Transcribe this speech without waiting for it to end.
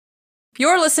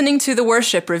You're listening to The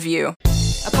Worship Review,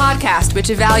 a podcast which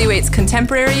evaluates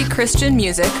contemporary Christian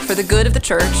music for the good of the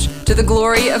church to the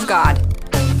glory of God.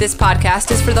 This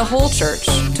podcast is for the whole church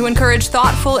to encourage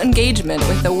thoughtful engagement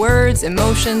with the words,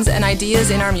 emotions, and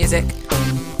ideas in our music.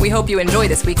 We hope you enjoy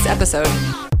this week's episode.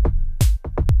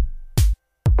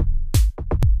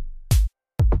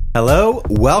 Hello,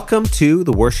 welcome to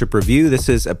The Worship Review. This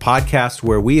is a podcast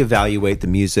where we evaluate the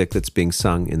music that's being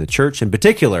sung in the church. In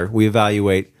particular, we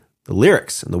evaluate the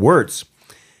lyrics and the words.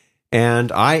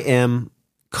 And I am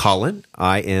Colin.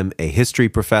 I am a history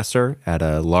professor at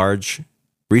a large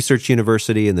research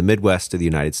university in the Midwest of the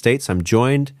United States. I'm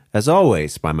joined, as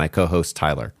always, by my co-host,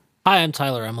 Tyler. Hi, I'm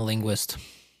Tyler. I'm a linguist.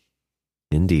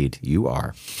 Indeed, you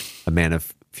are a man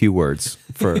of few words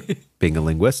for being a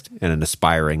linguist and an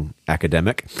aspiring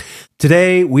academic.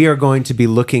 Today, we are going to be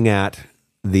looking at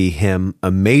the hymn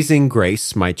Amazing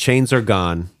Grace, My Chains Are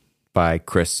Gone by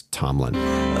Chris Tomlin.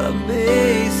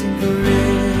 Amazing grace,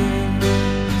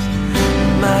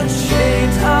 my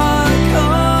chains are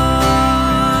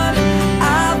gone,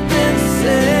 I've been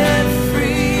set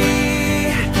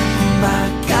free,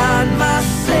 my God, my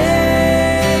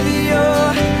Savior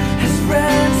has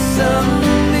ransomed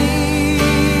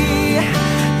me,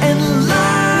 and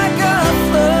like a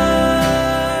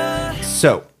flood.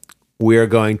 So, we're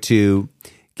going to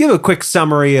give a quick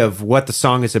summary of what the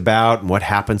song is about and what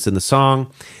happens in the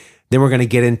song. Then we're going to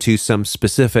get into some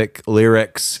specific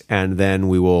lyrics, and then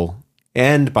we will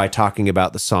end by talking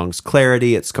about the song's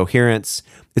clarity, its coherence,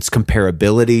 its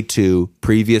comparability to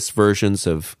previous versions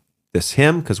of this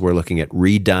hymn, because we're looking at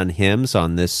redone hymns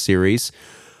on this series.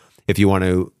 If you want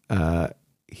to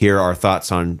hear our thoughts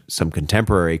on some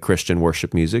contemporary Christian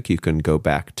worship music, you can go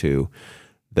back to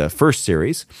the first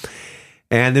series.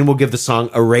 And then we'll give the song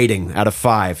a rating out of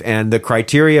 5. And the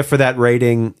criteria for that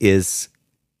rating is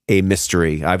a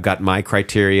mystery. I've got my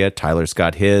criteria. Tyler's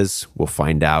got his. We'll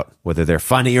find out whether they're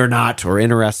funny or not, or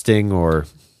interesting, or...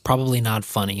 Probably not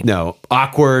funny. No.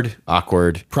 Awkward.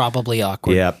 Probably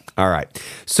awkward. Yep. All right.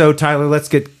 So, Tyler, let's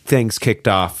get things kicked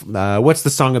off. What's the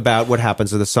song about? What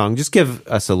happens in the song? Just give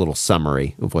us a little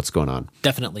summary of what's going on.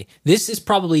 Definitely. This is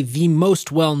probably the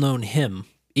most well-known hymn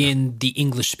in the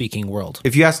English-speaking world.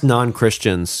 If you ask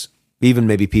non-Christians, even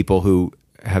maybe people who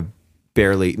have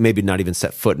barely, maybe not even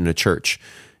set foot in a church,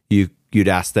 you'd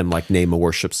ask them, like, name a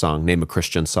worship song, name a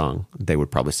Christian song. They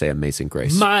would probably say Amazing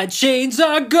Grace. My chains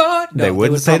are gone. No, they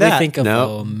wouldn't would say that. Think of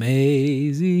no.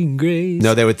 Amazing Grace.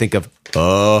 No, they would think of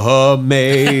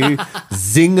Amazing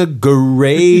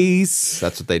Grace.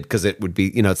 That's what because it would be,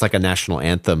 it's like a national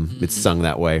anthem. Mm-hmm. It's sung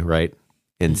that way, right?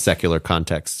 In secular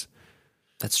contexts.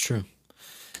 That's true.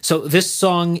 So this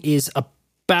song is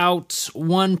about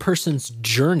one person's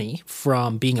journey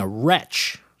from being a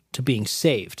wretch to being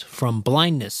saved, from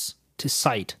blindness to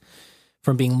sight,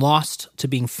 from being lost to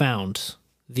being found.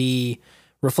 The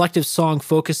reflective song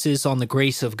focuses on the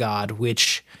grace of God,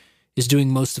 which is doing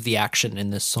most of the action in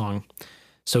this song.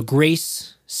 So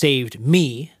grace saved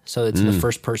me, so it's in the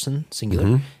first person,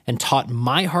 singular, and taught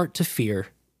my heart to fear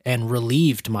and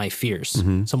relieved my fears,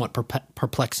 somewhat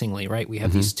perplexingly, right? We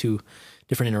have these two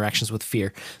different interactions with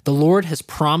fear. The Lord has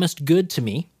promised good to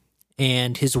me,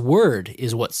 and his word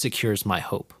is what secures my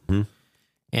hope. Mm-hmm.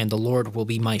 And the Lord will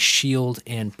be my shield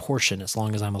and portion as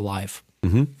long as I'm alive.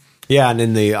 Mm-hmm. Yeah, and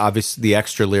in the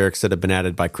extra lyrics that have been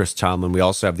added by Chris Tomlin, we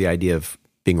also have the idea of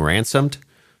being ransomed.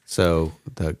 So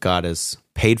God has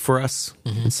paid for us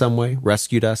in some way,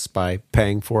 rescued us by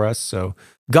paying for us. So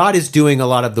God is doing a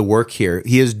lot of the work here.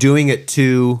 He is doing it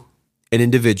to an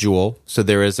individual. So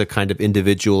there is a kind of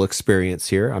individual experience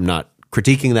here. I'm not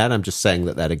critiquing that. I'm just saying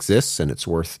that exists, and it's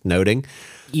worth noting.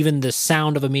 Even the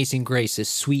sound of Amazing Grace is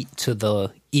sweet to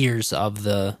the ears of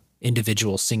the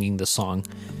individual singing the song.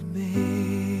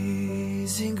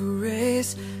 Amazing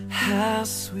grace, how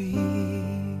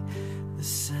sweet the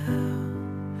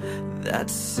sound that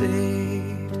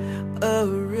saved a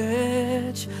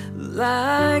wretch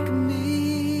like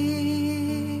me.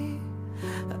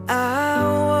 I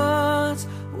once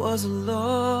was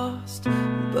lost,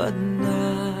 but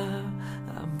now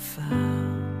I'm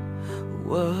found.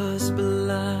 Was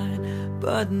blind,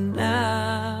 but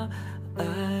now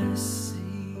I see.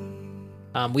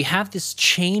 We have this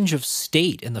change of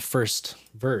state in the first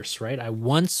verse, right? I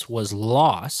once was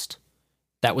lost.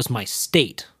 That was my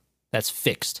state. That's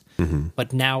fixed. Mm-hmm.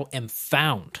 But now am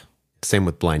found. Same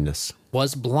with blindness.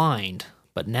 Was blind,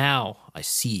 but now I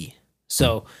see.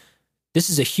 So this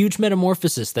is a huge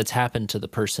metamorphosis that's happened to the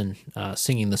person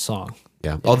singing the song.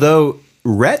 Yeah. Although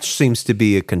wretch seems to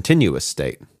be a continuous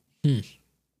state.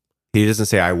 He doesn't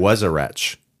say, I was a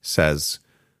wretch. Says,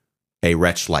 a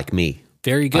wretch like me.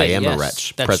 Very good. I am yes, a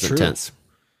wretch. That's Present true. tense.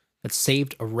 that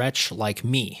saved a wretch like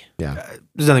me. Yeah.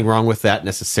 There's nothing wrong with that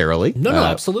necessarily. No,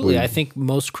 absolutely. I think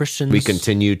most Christians We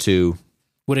continue to...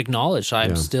 would acknowledge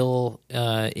I'm still,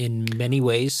 in many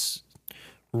ways,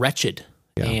 wretched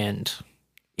and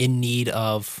in need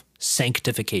of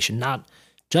sanctification. Not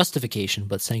justification,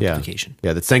 but sanctification.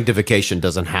 Yeah, that sanctification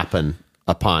doesn't happen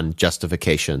upon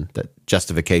justification, that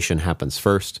justification happens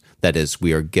first. That is,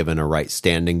 we are given a right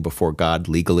standing before God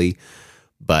legally,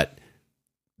 but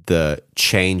the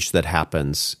change that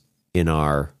happens in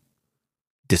our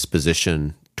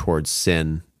disposition towards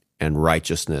sin and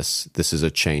righteousness, this is a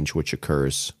change which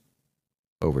occurs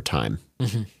over time.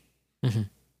 Mm-hmm. Mm-hmm.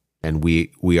 And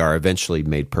we are eventually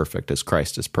made perfect as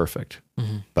Christ is perfect,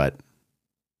 but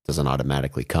doesn't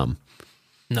automatically come.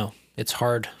 No, it's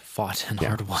hard fought and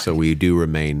hard won. So we do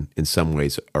remain in some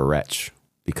ways a wretch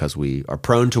because we are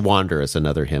prone to wander, as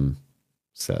another hymn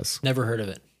says. Never heard of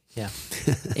it. Yeah.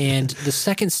 And the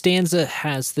second stanza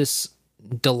has this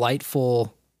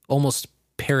delightful, almost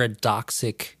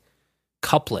paradoxic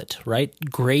couplet, right?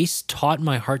 Grace taught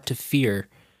my heart to fear,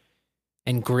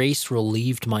 and grace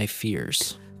relieved my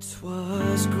fears.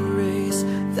 'Twas grace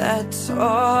that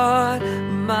taught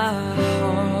my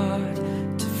heart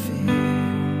to fear,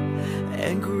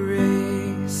 and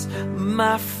grace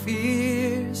my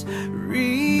fears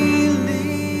relieved.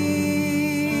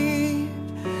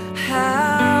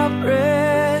 How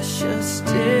precious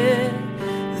did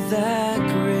that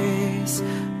grace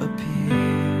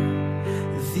appear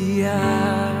the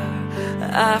hour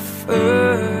I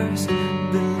first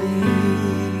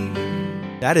believed.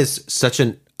 That is such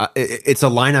an... it's a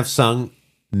line I've sung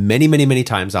many, many, many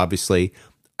times, obviously.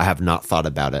 I have not thought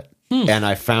about it. And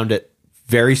I found it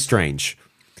very strange.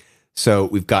 So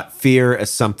we've got fear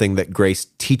as something that grace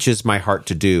teaches my heart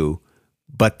to do,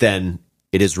 but then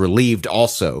it is relieved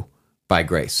also by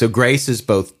grace. So grace is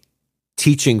both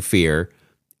teaching fear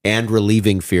and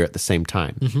relieving fear at the same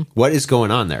time. Mm-hmm. What is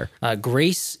going on there?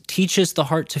 Grace teaches the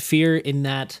heart to fear in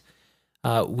that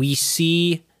we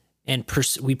see and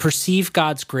we perceive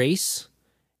God's grace,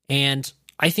 and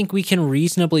I think we can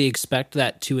reasonably expect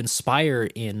that to inspire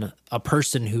in a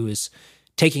person who is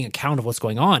taking account of what's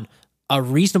going on a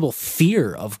reasonable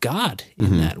fear of God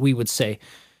in that. We would say,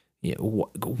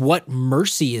 what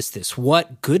mercy is this?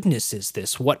 What goodness is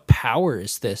this? What power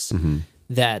is this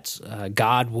that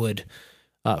God would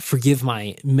forgive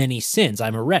my many sins?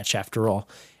 I'm a wretch after all.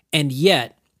 And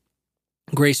yet,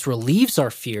 grace relieves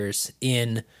our fears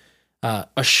in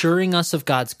assuring us of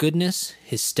God's goodness,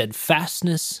 his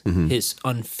steadfastness, his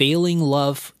unfailing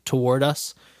love toward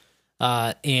us,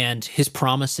 and his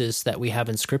promises that we have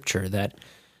in Scripture that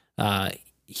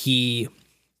he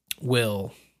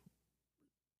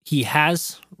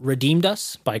has redeemed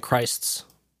us by Christ's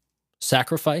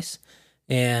sacrifice,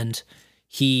 and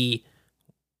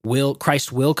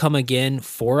Christ will come again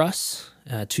for us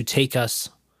to take us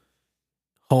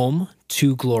home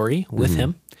to glory with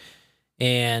him,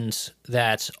 and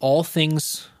that all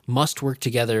things must work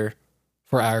together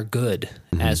for our good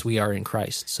as we are in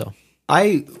Christ. So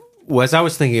as I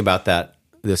was thinking about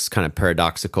this kind of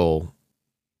paradoxical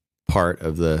part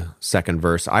of the second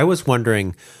verse, I was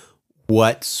wondering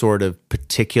what sort of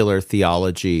particular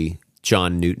theology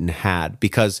John Newton had,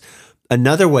 because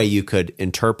another way you could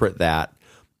interpret that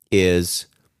is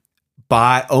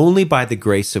only by the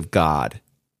grace of God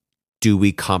do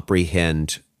we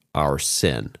comprehend our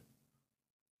sin.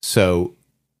 So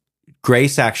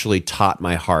grace actually taught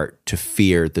my heart to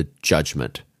fear the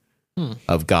judgment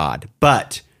of God,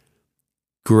 but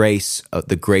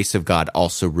the grace of God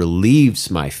also relieves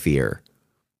my fear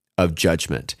of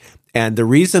judgment. And the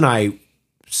reason I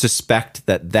suspect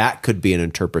that could be an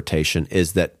interpretation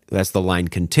is that as the line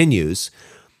continues,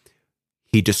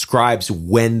 he describes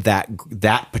when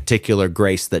that particular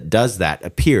grace that does that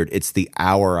appeared. It's the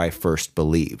hour I first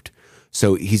believed.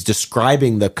 So he's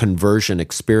describing the conversion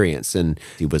experience, and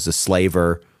he was a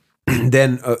slaver,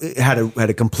 then had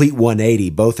a complete 180,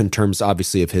 both in terms,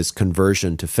 obviously, of his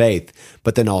conversion to faith,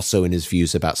 but then also in his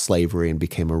views about slavery, and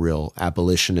became a real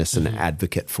abolitionist and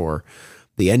advocate for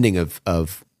the ending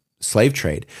of slave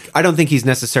trade. I don't think he's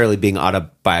necessarily being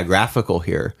autobiographical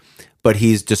here, but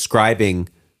he's describing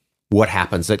what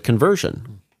happens at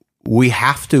conversion. We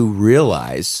have to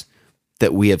realize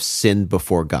that we have sinned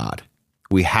before God.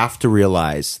 We have to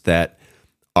realize that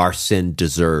our sin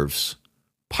deserves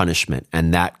punishment,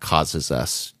 and that causes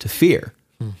us to fear.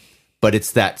 But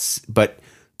but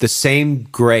the same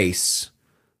grace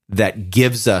that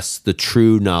gives us the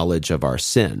true knowledge of our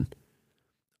sin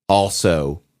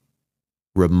also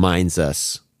reminds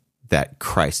us that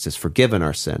Christ has forgiven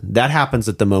our sin. That happens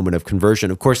at the moment of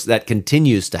conversion. Of course, that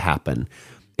continues to happen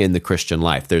in the Christian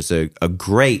life. There's a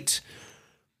great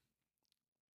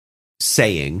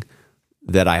saying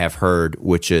that I have heard,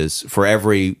 which is, for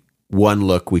every one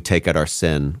look we take at our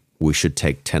sin, we should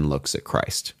take 10 looks at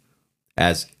Christ.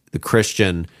 As the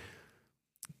Christian,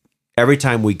 every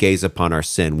time we gaze upon our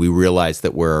sin, we realize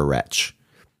that we're a wretch.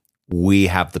 We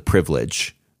have the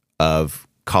privilege of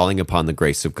calling upon the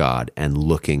grace of God and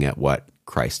looking at what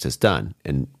Christ has done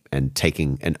and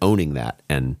taking and owning that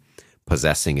and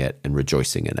possessing it and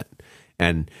rejoicing in it.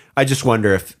 And I just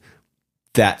wonder if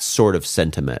that sort of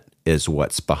sentiment is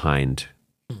what's behind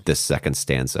this second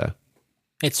stanza.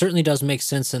 It certainly does make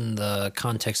sense in the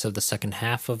context of the second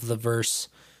half of the verse,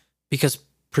 because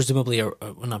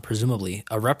not presumably,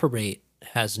 a reprobate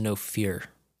has no fear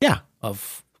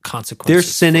of consequences. They're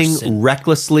sinning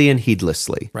recklessly and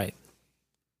heedlessly. Right.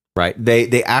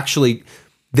 They actually,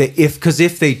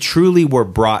 if they truly were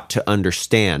brought to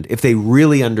understand, if they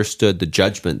really understood the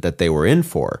judgment that they were in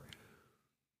for,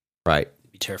 right?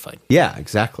 Be terrified. Yeah,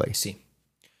 exactly. I see.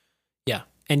 Yeah.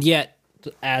 And yet,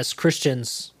 as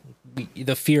Christians,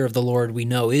 the fear of the Lord, we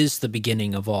know, is the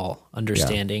beginning of all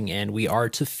understanding, and we are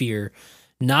to fear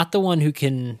not the one who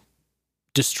can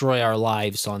destroy our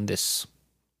lives on this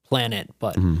planet,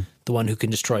 but the one who can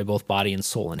destroy both body and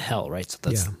soul in hell, right? So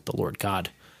that's the Lord God.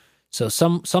 So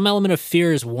some element of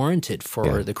fear is warranted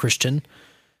for the Christian,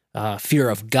 fear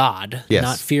of God,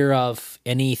 not fear of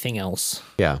anything else.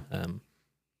 Yeah.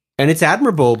 And it's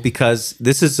admirable because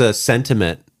this is a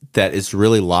sentiment that is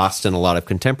really lost in a lot of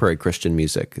contemporary Christian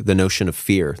music, the notion of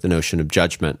fear, the notion of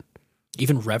judgment.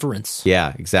 Even reverence.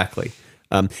 Yeah, exactly.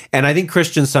 And I think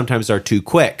Christians sometimes are too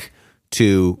quick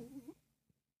to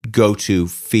go to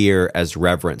fear as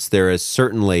reverence. There is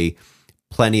certainly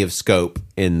plenty of scope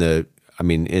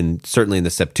certainly in the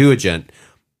Septuagint,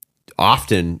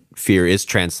 often fear is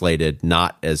translated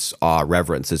not as awe,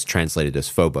 reverence. It's translated as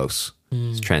phobos.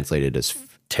 It's translated as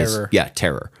terror.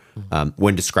 Terror,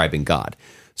 when describing God.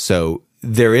 So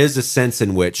there is a sense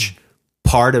in which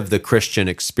part of the Christian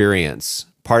experience,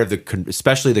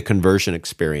 especially the conversion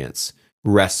experience,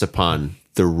 rests upon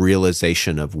the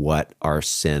realization of what our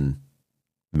sin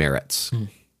merits.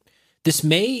 This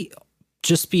may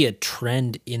just be a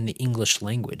trend in the English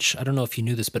language. I don't know if you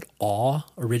knew this, but awe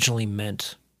originally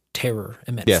meant terror.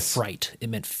 It meant fright. It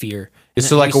meant fear. And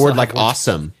so like a word like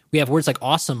awesome. We have words like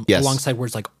awesome alongside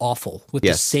words like awful with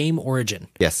the same origin.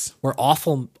 Yes. Where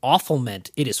awful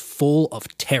meant it is full of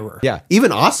terror. Yeah.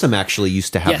 Even awesome actually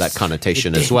used to have that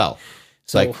connotation as well.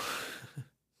 So,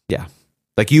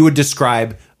 like you would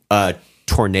describe a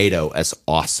tornado as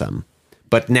awesome,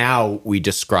 but now we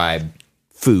describe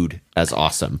food as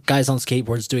awesome. Guys on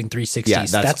skateboards doing 360s. Yeah,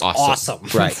 that's awesome.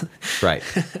 Right.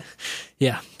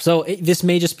 Yeah. So this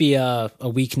may just be a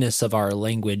weakness of our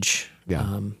language,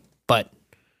 but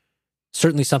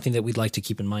certainly something that we'd like to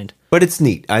keep in mind. But it's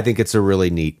neat. I think it's a really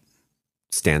neat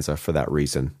stanza for that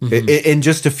reason. In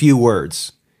just a few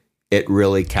words, it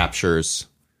really captures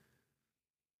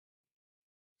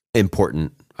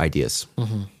important ideas.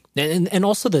 And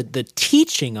also the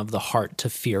teaching of the heart to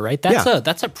fear, right?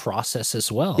 That's a process as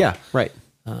well. Yeah, right.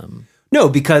 No,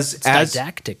 because it's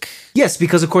didactic. Yes,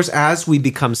 because of course, as we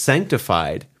become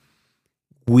sanctified,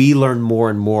 we learn more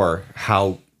and more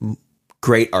how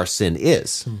great our sin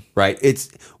is. Right?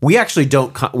 We actually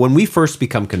don't. When we first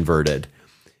become converted,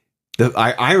 the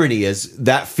irony is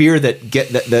that fear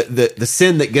the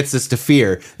sin that gets us to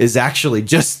fear is actually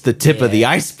just the tip of the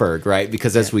iceberg, right?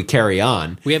 Because as we carry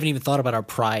on, we haven't even thought about our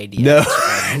pride yet.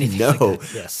 No,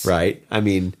 yes, right. I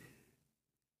mean,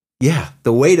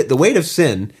 the weight of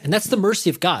sin, and that's the mercy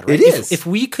of God, right? It is. If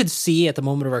we could see at the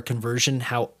moment of our conversion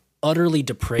how utterly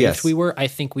depraved we were, I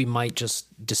think we might just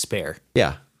despair.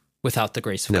 Yeah, without the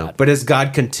grace of God. But as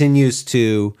God continues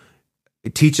to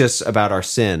teach us about our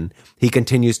sin, he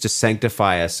continues to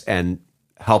sanctify us and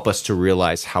help us to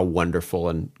realize how wonderful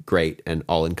and great and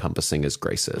all-encompassing his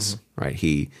grace is, right?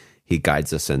 He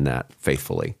guides us in that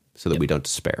faithfully so that we don't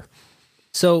despair.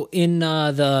 So in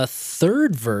the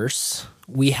third verse,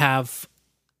 we have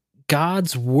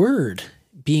God's word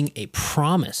being a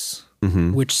promise,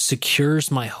 which secures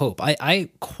my hope. I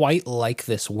quite like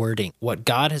this wording. What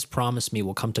God has promised me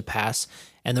will come to pass.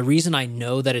 And the reason I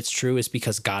know that it's true is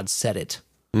because God said it.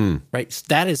 Right?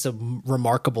 That is a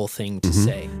remarkable thing to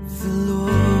say. The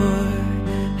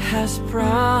Lord has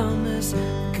promised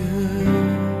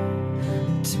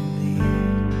good to me.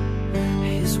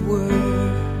 His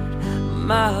word,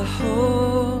 my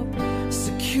hope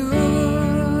secures.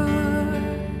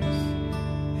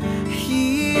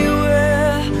 He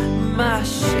will my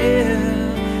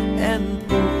shield and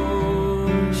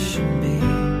portion be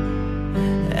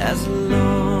as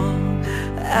long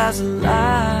as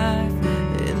life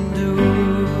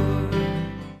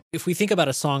if we think about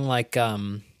a song like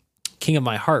King of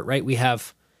My Heart, right? We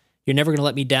have, you're never going to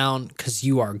let me down because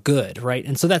you are good, right?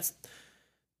 And so that's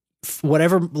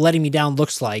whatever letting me down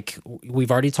looks like.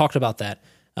 We've already talked about that.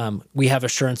 We have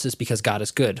assurances because God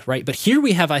is good, right? But here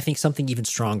we have, I think, something even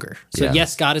stronger. So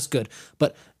yes, God is good,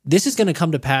 but this is going to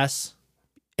come to pass,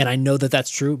 and I know that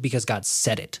that's true because God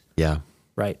said it. Yeah.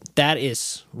 Right? That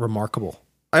is remarkable.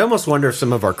 I almost wonder if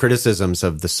some of our criticisms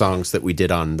of the songs that we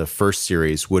did on the first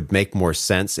series would make more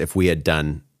sense if we had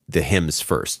done the hymns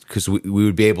first, because we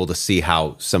would be able to see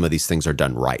how some of these things are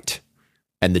done right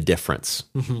and the difference,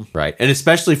 right? And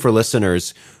especially for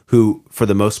listeners who, for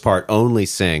the most part, only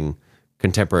sing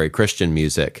contemporary Christian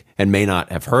music and may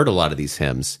not have heard a lot of these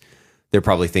hymns, they're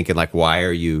probably thinking like, why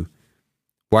are you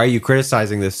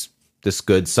criticizing this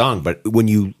good song? But when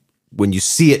you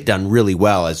see it done really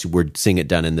well, as we're seeing it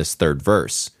done in this third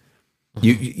verse,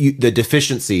 you the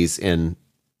deficiencies in,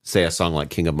 say, a song like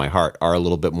King of My Heart are a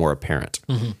little bit more apparent.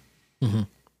 And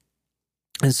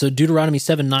so Deuteronomy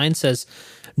 7:9 says,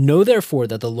 "Know therefore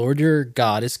that the Lord your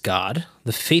God is God,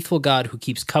 the faithful God who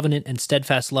keeps covenant and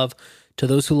steadfast love to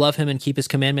those who love him and keep his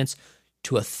commandments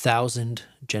to 1,000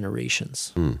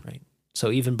 generations." Right?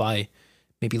 So even by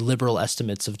maybe liberal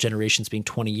estimates of generations being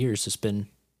 20 years, it's been,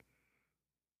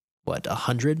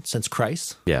 100 since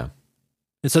Christ? Yeah.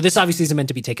 And so this obviously isn't meant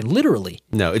to be taken literally.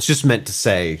 No, it's just meant to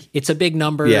say... It's a big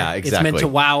number. Yeah, exactly. It's meant to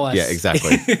wow us. Yeah,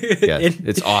 exactly. Yeah,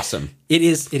 it's awesome. It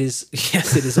is,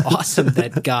 yes, it is awesome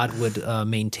that God would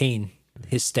maintain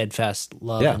his steadfast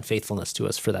love and faithfulness to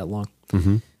us for that long.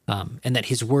 And that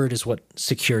his word is what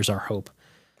secures our hope.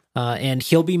 And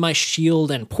he'll be my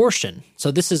shield and portion. So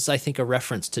this is, I think, a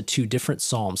reference to two different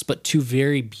Psalms, but two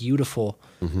very beautiful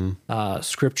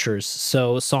scriptures.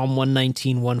 So Psalm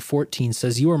 119, 114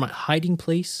 says, "You are my hiding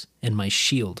place and my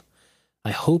shield. I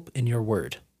hope in your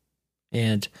word."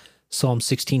 And Psalm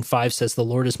 16:5 says, "The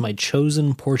Lord is my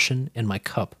chosen portion and my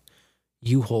cup.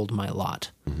 You hold my lot."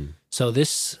 So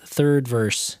this third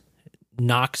verse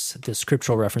knocks the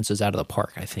scriptural references out of the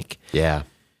park, I think. Yeah.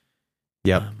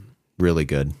 Yep. Really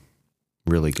good.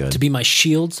 Really good. To be my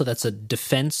shield, so that's a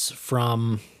defense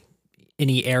from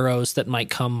any arrows that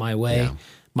might come my way. Yeah.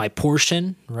 My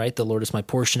portion, right? The Lord is my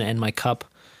portion and my cup.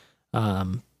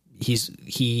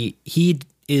 He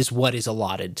is what is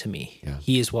allotted to me. Yeah.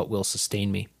 He is what will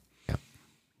sustain me.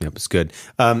 Yep, it's good.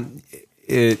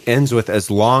 It ends with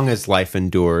 "as long as life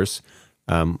endures,"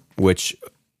 which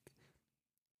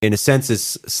in a sense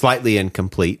is slightly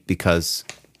incomplete because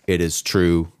it is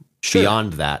true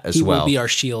beyond that as well. He will be our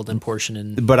shield and portion.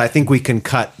 And but I think we can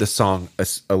cut the song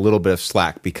a little bit of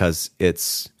slack because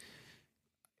it's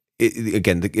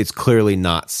clearly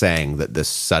not saying that this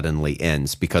suddenly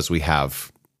ends, because we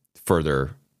have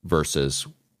further verses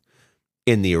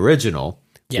in the original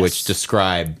which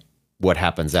describe what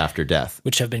happens after death,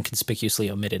 which have been conspicuously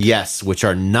omitted. Yes, which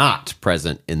are not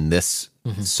present in this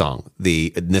song,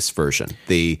 in this version.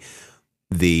 The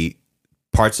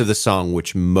parts of the song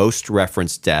which most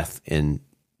reference death in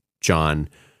John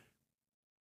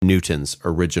Newton's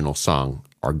original song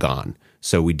are gone.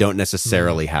 So we don't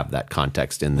necessarily have that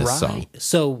context in this song.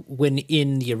 So when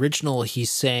in the original he's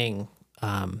saying,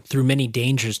 "Through many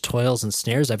dangers, toils, and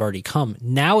snares I've already come,"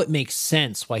 now it makes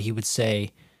sense why he would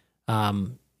say,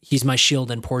 "He's my shield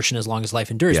and portion as long as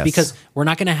life endures," because we're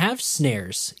not going to have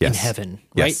snares in heaven,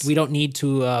 right? Yes. We don't need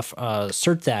to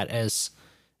assert that as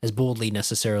boldly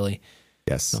necessarily.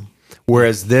 Yes.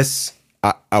 Whereas this,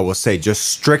 I will say, just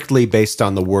strictly based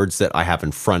on the words that I have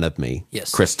in front of me,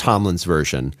 Chris Tomlin's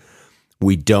version,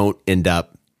 we don't end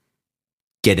up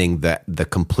getting the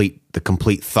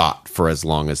complete thought for "as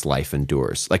long as life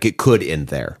endures." Like, it could end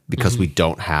there because we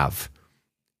don't have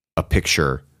a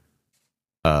picture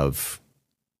of...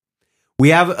 We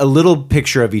have a little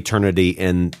picture of eternity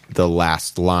in the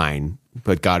last line,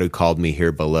 "But God who called me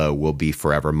here below will be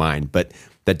forever mine." But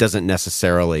that doesn't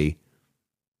necessarily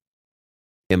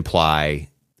imply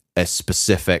a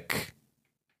specific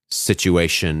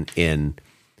situation in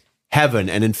heaven.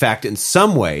 And in fact, in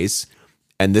some ways,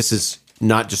 and this is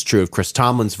not just true of Chris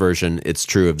Tomlin's version, it's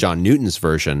true of John Newton's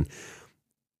version,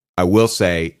 I will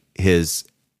say I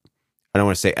don't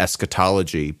want to say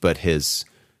eschatology, but his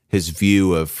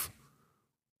view of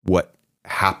what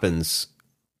happens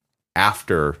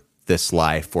after this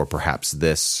life, or perhaps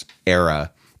this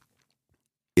era,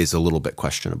 is a little bit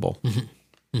questionable.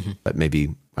 But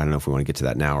maybe, I don't know if we want to get to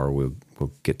that now, or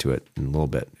we'll get to it in a little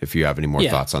bit. If you have any more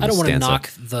thoughts on this stanza. I don't want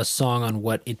to knock the song on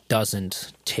what it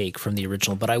doesn't take from the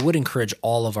original, but I would encourage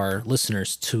all of our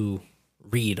listeners to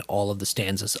read all of the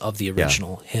stanzas of the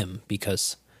original hymn,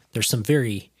 because there's some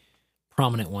very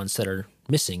prominent ones that are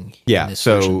missing in this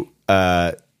version.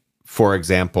 For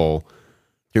example,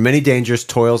 Through many dangers,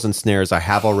 toils, and snares I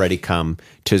have already come.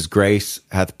 'Tis grace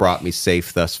hath brought me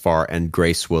safe thus far, and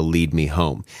grace will lead me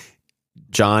home.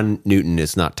 John Newton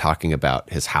is not talking about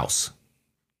his house.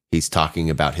 He's talking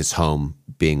about his home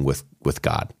being with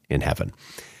God in heaven.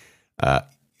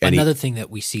 Another thing that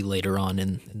we see later on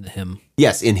in the hymn.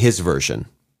 Yes, in his version.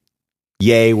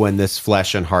 Yea, when this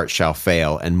flesh and heart shall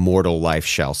fail, and mortal life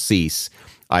shall cease,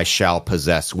 I shall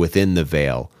possess within the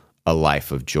veil a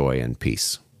life of joy and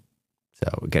peace.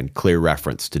 So again, clear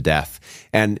reference to death.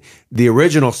 And the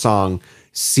original song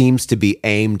seems to be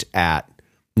aimed at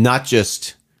not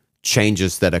just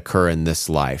changes that occur in this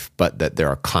life, but that there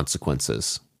are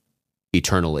consequences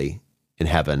eternally in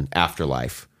heaven,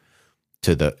 afterlife,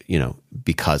 to the,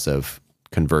 because of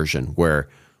conversion,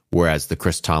 whereas the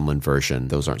Chris Tomlin version,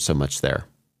 those aren't so much there.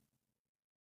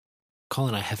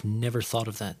 Colin, I have never thought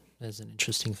of that as an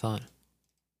interesting thought.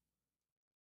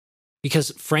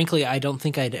 Because frankly, I don't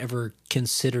think I'd ever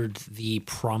considered the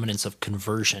prominence of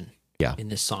conversion in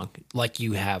this song, like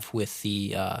you have with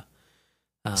the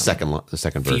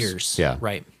second verse. Fears. Yeah,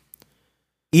 right.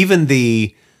 Even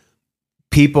the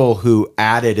people who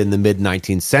added in the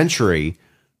mid-19th century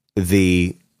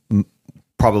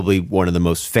probably one of the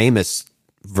most famous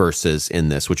verses in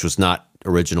this, which was not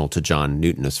original to John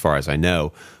Newton, as far as I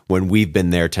know. When we've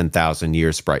been there 10,000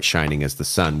 years, bright shining as the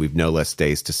sun, we've no less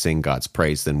days to sing God's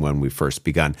praise than when we first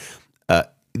begun.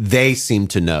 They seem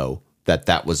to know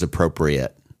that was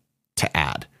appropriate to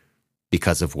add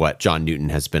because of what John Newton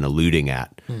has been alluding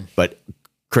at. But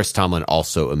Chris Tomlin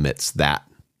also omits that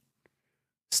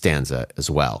stanza as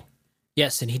well.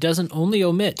 Yes, and he doesn't only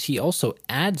omit, he also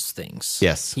adds things.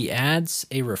 Yes. He adds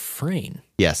a refrain.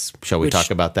 Yes. Shall we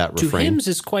talk about that refrain? To hymns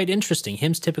is quite interesting.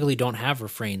 Hymns typically don't have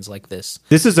refrains like this.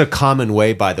 This is a common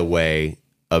way, by the way,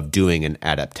 of doing an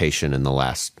adaptation in the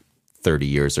last 30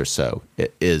 years or so.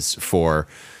 It is for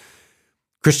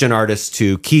Christian artists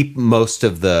to keep most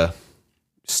of the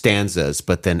stanzas,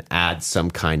 but then add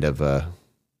some kind of a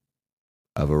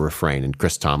refrain, and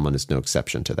Chris Tomlin is no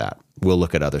exception to that. We'll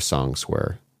look at other songs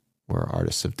where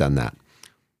artists have done that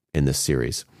in this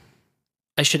series.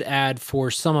 I should add,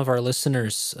 for some of our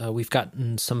listeners, we've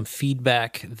gotten some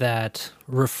feedback that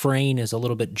refrain is a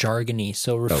little bit jargony.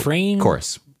 So refrain...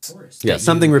 Chorus. Yeah,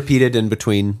 something repeated in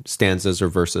between stanzas or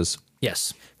verses.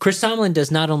 Yes. Chris Tomlin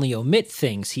does not only omit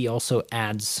things, he also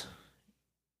adds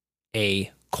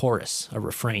a chorus, a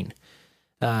refrain.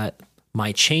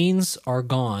 My chains are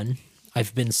gone,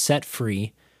 I've been set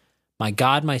free. My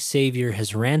God, my Savior,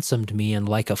 has ransomed me, and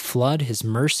like a flood, his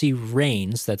mercy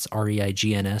reigns. That's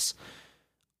R-E-I-G-N-S.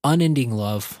 Unending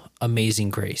love,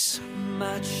 amazing grace.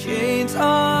 My chains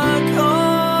are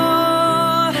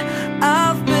gone,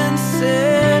 I've been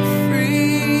set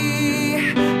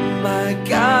free. My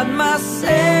God, my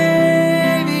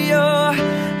Savior,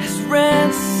 has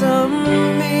ransomed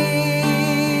me,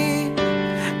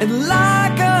 and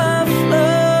like a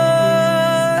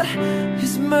flood,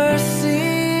 his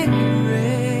mercy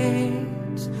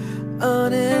reigns.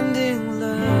 Unending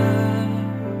love,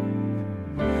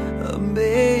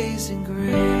 amazing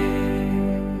grace.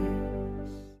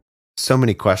 So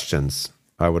many questions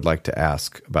I would like to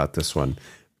ask about this one.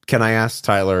 Can I ask,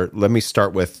 Tyler, let me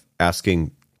start with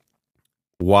asking,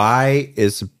 why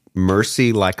is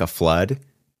mercy like a flood,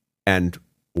 and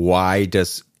why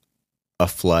does a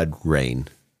flood rain?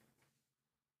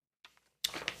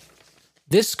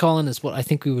 This, Colin, is what I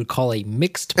think we would call a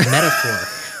mixed metaphor.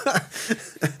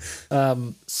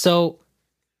 So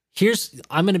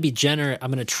I'm going to be generous.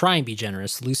 I'm going to try and be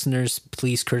generous. Listeners,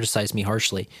 please criticize me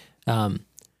harshly.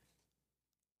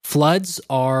 Floods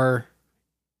are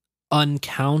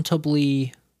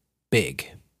uncountably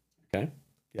big. Okay.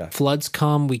 Yeah. Floods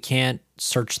come, we can't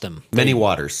search them. Many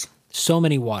waters. So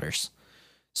many waters.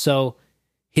 So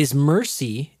his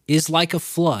mercy is like a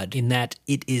flood in that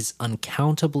it is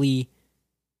uncountably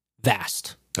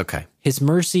vast. Okay. His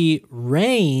mercy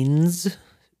reigns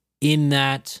in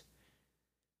that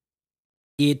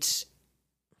it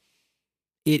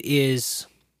is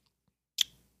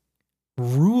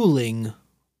ruling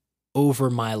over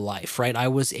my life, right? I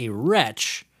was a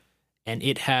wretch, and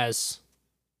it has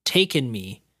taken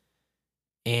me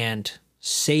and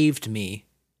saved me.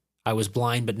 I was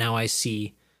blind, but now I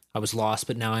see. I was lost,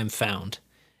 but now I'm found.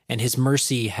 And his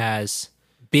mercy has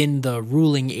been the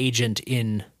ruling agent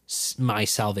in my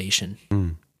salvation.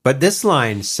 But this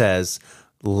line says,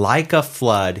 like a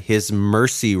flood, his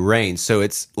mercy reigns. So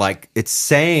it's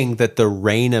saying that the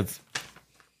reign of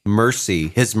mercy,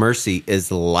 his mercy,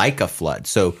 is like a flood.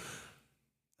 So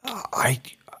I'm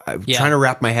trying to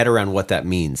wrap my head around what that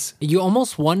means. You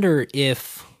almost wonder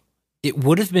if it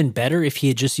would have been better if he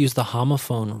had just used the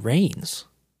homophone reigns.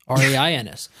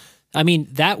 Rains. I mean,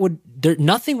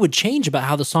 nothing would change about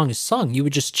how the song is sung. You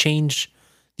would just change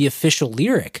the official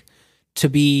lyric to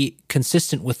be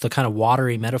consistent with the kind of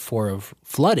watery metaphor of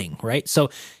flooding, right? So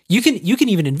you can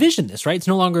even envision this, right? It's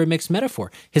no longer a mixed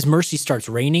metaphor. His mercy starts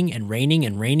raining and raining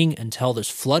and raining until there's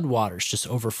flood waters just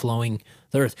overflowing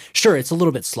the earth. Sure, it's a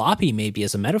little bit sloppy maybe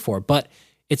as a metaphor, but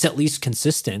it's at least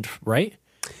consistent, right?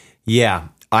 Yeah,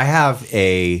 I have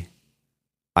a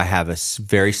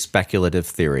very speculative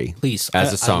theory. Please,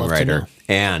 as a songwriter,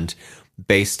 and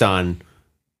based on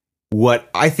what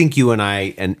I think you and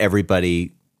I and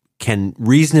everybody can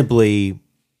reasonably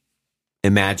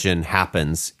imagine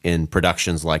happens in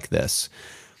productions like this,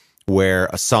 where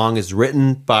a song is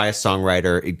written by a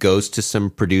songwriter, it goes to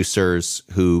some producers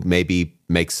who maybe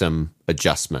make some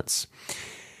adjustments.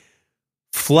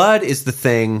 Flood is the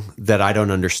thing that I don't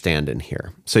understand in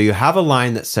here. So you have a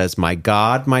line that says, "My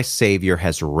God, my Savior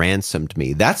has ransomed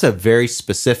me." That's a very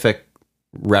specific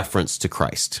reference to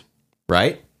Christ,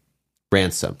 right?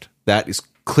 Ransomed. That is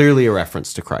clearly a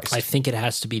reference to Christ. I think it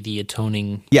has to be the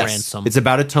atoning yes, ransom. It's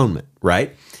about atonement,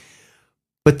 right?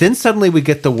 But then suddenly we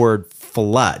get the word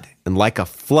flood, and like a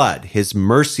flood, his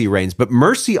mercy reigns. But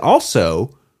mercy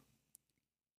also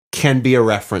can be a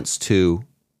reference to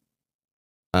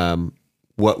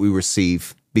what we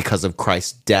receive because of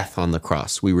Christ's death on the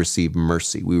cross. We receive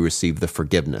mercy. We receive the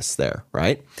forgiveness there,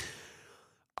 right?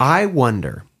 I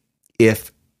wonder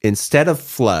if instead of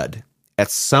flood, at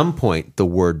some point the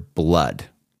word blood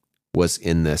was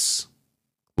in this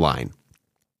line,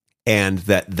 and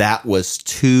that was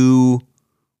too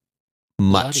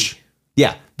much. Bloody.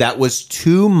 Yeah, that was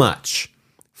too much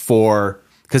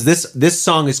because this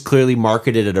song is clearly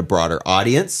marketed at a broader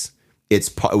audience.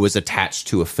 It was attached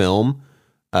to a film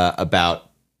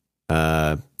about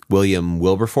William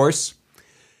Wilberforce,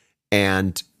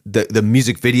 and the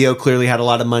music video clearly had a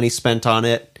lot of money spent on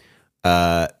it.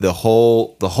 The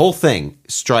whole thing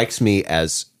strikes me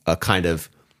as a kind of,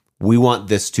 we want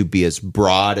this to be as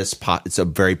broad as it's a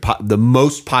the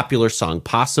most popular song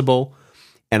possible,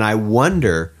 and I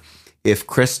wonder if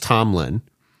Chris Tomlin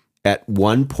at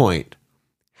one point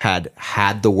had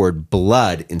the word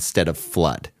blood instead of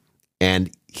flood, and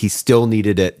he still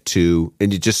needed it to,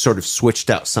 and he just sort of switched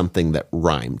out something that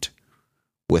rhymed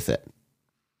with it,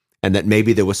 and that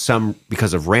maybe there was some,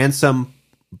 because of ransom,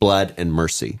 blood, and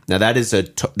mercy. Now that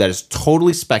is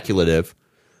totally speculative,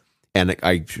 and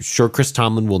I'm sure Chris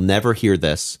Tomlin will never hear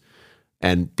this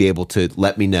and be able to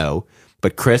let me know.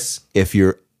 But Chris, if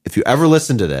you ever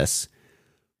listen to this,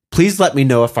 please let me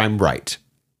know if I'm right,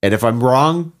 and if I'm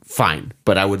wrong, fine.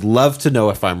 But I would love to know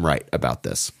if I'm right about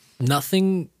this.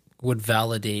 Nothing would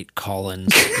validate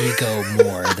Colin's ego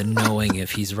more than knowing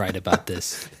if he's right about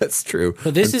this. That's true.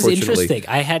 But this is interesting.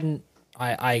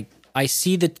 I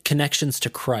see the connections to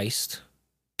Christ,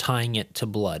 tying it to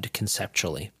blood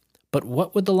conceptually. But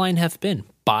what would the line have been?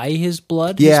 By his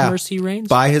blood, his mercy reigns?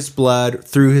 By his blood,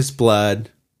 through his blood.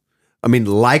 I mean,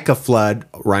 like a flood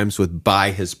rhymes with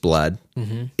by his blood.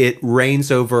 Mm-hmm. It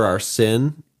reigns over our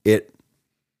sin.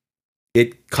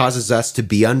 It causes us to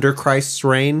be under Christ's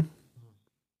reign,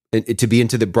 and to be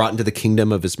brought into the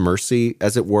kingdom of his mercy,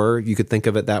 as it were. You could think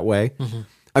of it that way. Mm-hmm.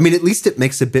 I mean, at least it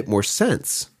makes a bit more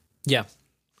sense. Yeah.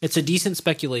 It's a decent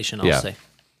speculation, I'll say.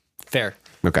 Fair.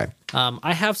 Okay.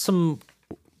 I have some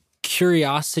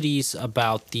curiosities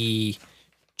about the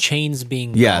chains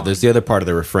being gone. There's the other part of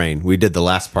the refrain. We did the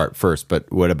last part first,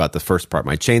 but what about the first part?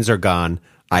 My chains are gone.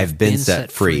 I've been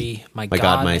set free. My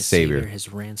God, my Savior has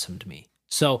ransomed me.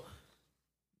 So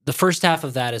the first half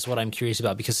of that is what I'm curious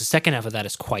about, because the second half of that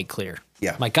is quite clear.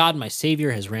 Yeah. My God, my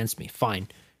Savior has ransomed me. Fine.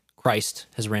 Christ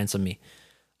has ransomed me.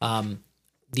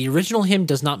 The original hymn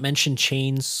does not mention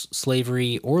chains,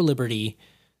 slavery, or liberty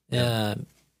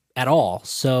at all.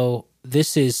 So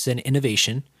this is an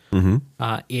innovation. Mm-hmm.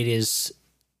 It is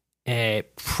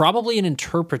probably an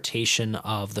interpretation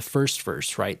of the first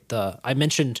verse, right? I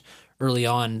mentioned early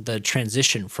on the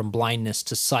transition from blindness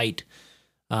to sight,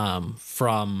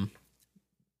 from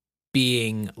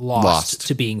being lost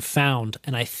to being found.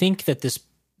 And I think that this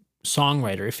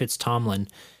songwriter, if it's Tomlin,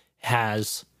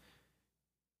 has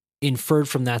inferred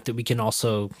from that we can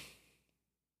also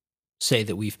say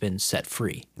that we've been set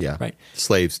free. Yeah. Right?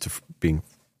 Slaves to being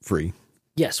free.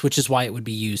 Yes, which is why it would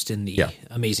be used in the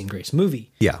Amazing Grace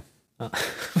movie. Yeah.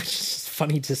 Which is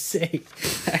funny to say,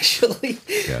 actually.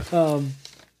 Yeah.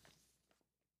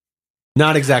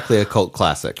 Not exactly a cult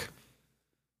classic.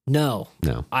 No.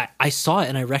 No. I saw it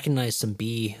and I recognized some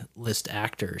B-list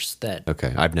actors that...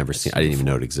 Okay, I've never seen... I didn't even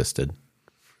know it existed.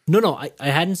 No, I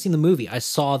hadn't seen the movie. I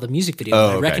saw the music video. Oh,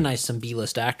 and I okay. recognized some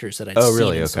B-list actors that I'd seen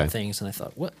really? in Okay. some things, and I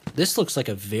thought, what? This looks like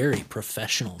a very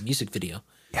professional music video.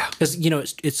 Yeah. Because,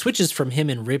 it switches from him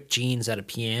in ripped jeans at a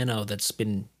piano that's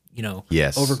been,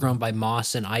 Yes. overgrown by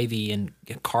moss and ivy and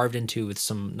carved into with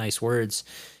some nice words,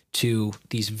 to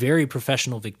these very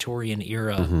professional Victorian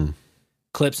era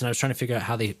clips. And I was trying to figure out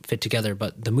how they fit together,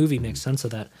 but the movie makes sense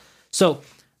of that. So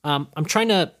I'm trying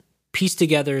to piece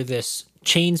together this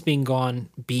chains being gone,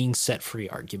 being set free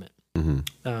argument.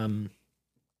 I'm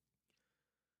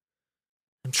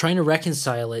trying to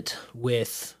reconcile it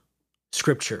with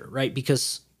Scripture, right?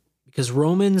 Because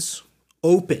Romans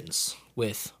opens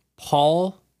with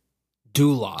Paul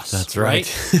doulos. That's right.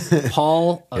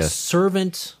 Paul, a Yes.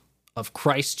 servant of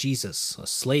Christ Jesus, a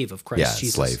slave of Christ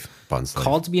Jesus. Slave, bond slave.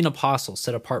 Called to be an apostle,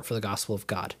 set apart for the gospel of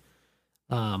God.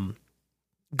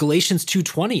 Galatians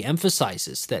 2:20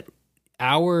 emphasizes that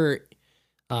our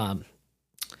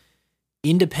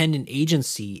independent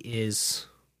agency is,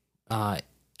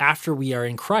 after we are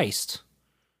in Christ,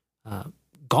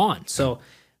 gone. So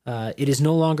it is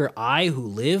no longer I who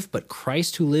live, but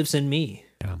Christ who lives in me.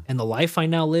 Yeah. And the life I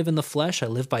now live in the flesh, I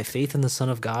live by faith in the Son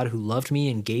of God who loved me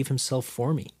and gave himself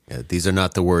for me. Yeah, these are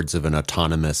not the words of an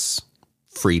autonomous,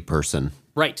 free person.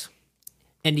 Right.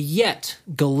 And yet,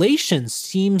 Galatians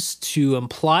seems to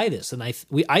imply this. And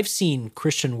I've seen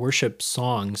Christian worship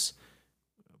songs,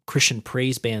 Christian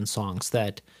praise band songs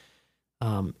that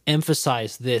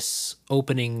emphasize this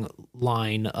opening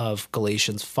line of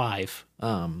Galatians 5.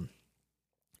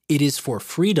 It is for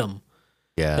freedom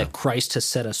that Christ has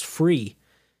set us free.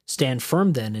 Stand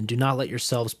firm then, and do not let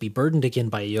yourselves be burdened again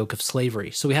by a yoke of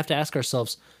slavery. So we have to ask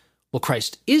ourselves, well,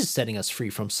 Christ is setting us free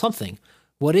from something.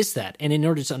 What is that? And in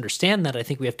order to understand that, I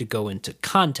think we have to go into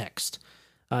context.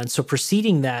 And so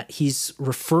preceding that, he's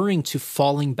referring to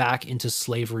falling back into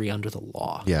slavery under the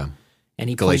law. Yeah. And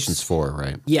he Galatians 4,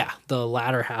 right? Yeah, the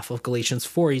latter half of Galatians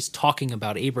 4, he's talking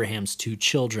about Abraham's two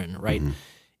children, right?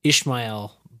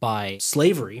 Ishmael by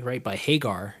slavery, right, by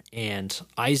Hagar, and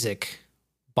Isaac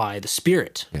by the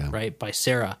Spirit, right, by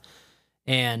Sarah.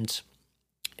 And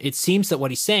it seems that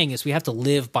what he's saying is we have to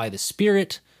live by the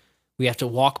Spirit, we have to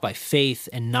walk by faith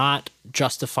and not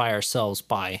justify ourselves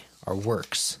by our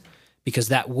works, because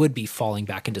that would be falling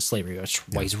back into slavery. That's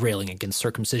why he's railing against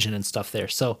circumcision and stuff there.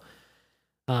 So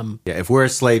if we're a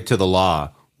slave to the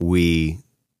law, we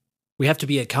have to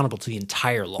be accountable to the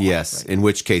entire law. yes, right? in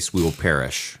which case we will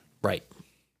perish. Right.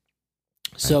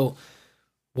 So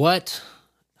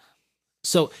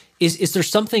So is there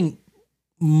something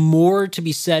more to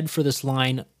be said for this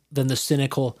line than the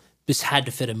cynical, this had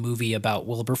to fit a movie about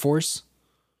Wilberforce?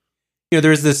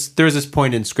 There's this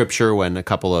point in Scripture when a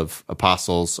couple of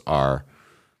apostles are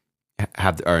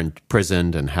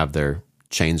imprisoned and have their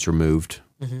chains removed.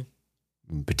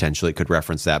 Potentially, it could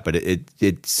reference that, but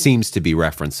it seems to be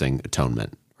referencing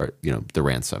atonement or the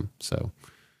ransom. So,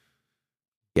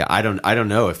 yeah, I don't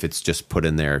know if it's just put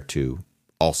in there to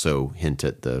also hint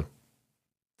at the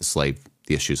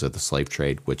issues of the slave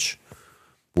trade, which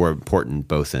were important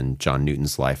both in John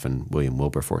Newton's life and William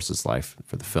Wilberforce's life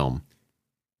for the film.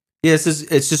 Yeah,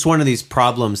 it's just one of these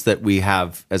problems that we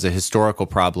have as a historical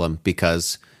problem,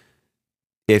 because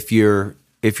if you're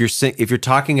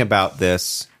talking about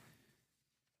this,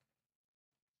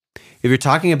 if you're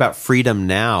talking about freedom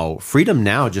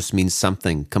now just means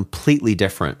something completely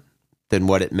different than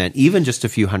what it meant even just a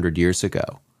few hundred years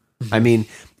ago. I mean,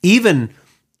 even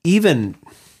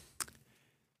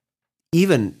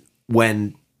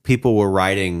when people were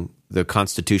writing the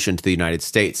Constitution to the United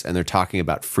States and they're talking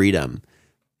about freedom,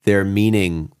 they're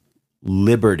meaning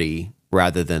liberty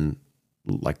rather than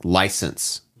like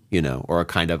license, or a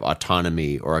kind of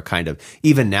autonomy, or a kind of,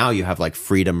 even now you have like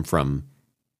freedom from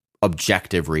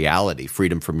objective reality,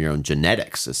 freedom from your own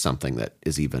genetics is something that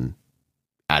is even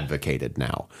advocated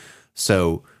now.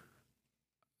 So,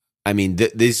 I mean,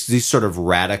 these sort of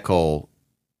radical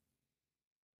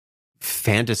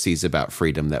fantasies about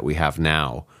freedom that we have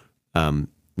now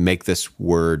make this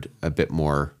word a bit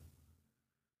more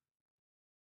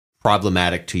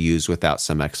problematic to use without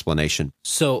some explanation.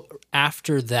 So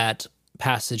after that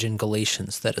passage in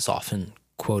Galatians that is often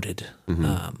quoted,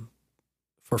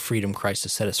 for freedom Christ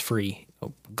has set us free,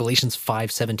 Galatians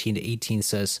 5:17-18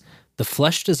 says, "The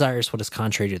flesh desires what is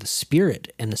contrary to the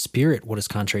Spirit, and the Spirit what is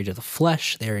contrary to the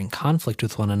flesh. They are in conflict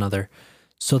with one another,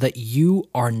 so that you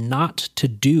are not to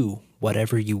do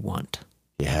whatever you want."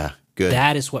 Yeah, good.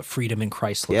 That is what freedom in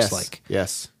Christ looks like.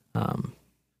 Yes.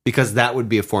 Because that would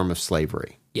be a form of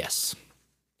slavery. Yes.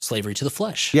 Slavery to the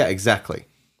flesh. Yeah, exactly.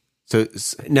 So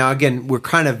now again, we're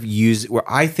kind of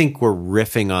I think we're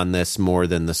riffing on this more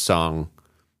than the song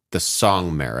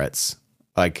merits.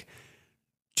 Like,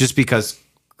 just because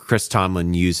Chris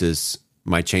Tomlin uses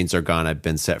 "My chains are gone, I've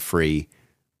been set free,"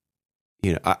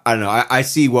 I don't know. I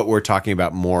see what we're talking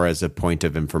about more as a point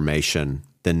of information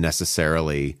than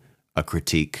necessarily a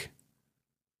critique.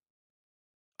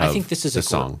 I think this is the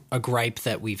song. a gripe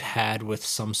that we've had with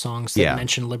some songs that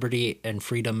mention liberty and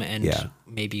freedom, and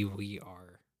maybe we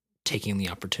are taking the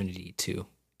opportunity to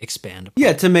expand upon.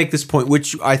 Yeah, to make this point,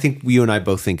 which I think you and I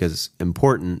both think is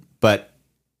important, but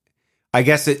I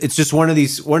guess it's just one of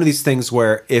these things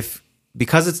where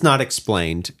because it's not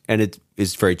explained, and it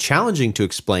is very challenging to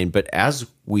explain, but as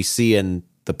we see in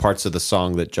the parts of the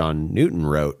song that John Newton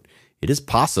wrote, it is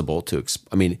possible to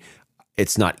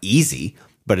it's not easy,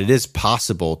 but it is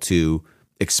possible to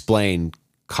explain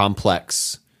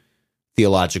complex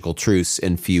theological truths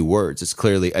in few words.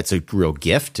 It's a real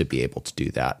gift to be able to do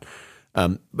that.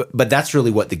 But that's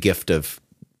really what the gift of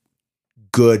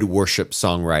good worship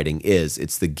songwriting is.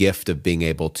 It's the gift of being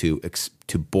able to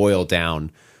boil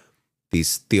down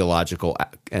these theological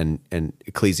and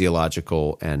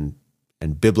ecclesiological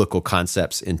and biblical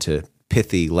concepts into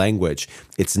pithy language.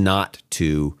 It's not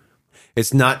to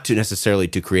necessarily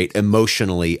to create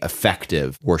emotionally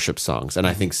effective worship songs. And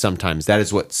I think sometimes that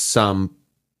is what some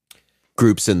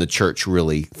groups in the church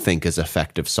really think is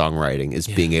effective songwriting, is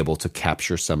being able to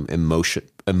capture some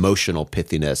emotional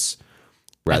pithiness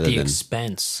rather than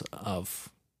expense of,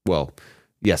 well,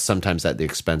 yes, sometimes at the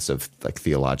expense of like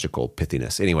theological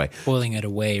pithiness. Anyway, boiling it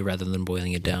away rather than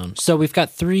boiling it down. So we've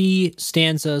got 3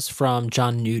 stanzas from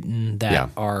John Newton that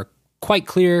are quite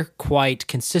clear, quite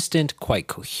consistent, quite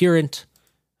coherent,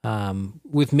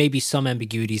 with maybe some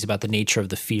ambiguities about the nature of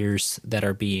the fears that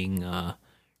are being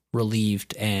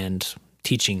relieved and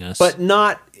teaching us. But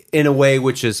not in a way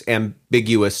which is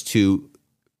ambiguous to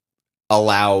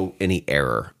allow any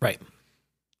error. Right.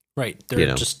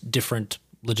 They're just different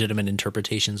legitimate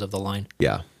interpretations of the line.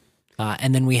 Yeah.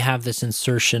 And then we have this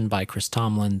insertion by Chris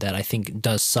Tomlin that I think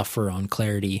does suffer on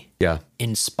clarity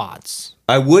in spots.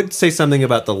 I would say something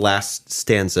about the last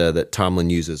stanza that Tomlin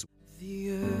uses.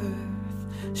 The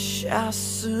earth shall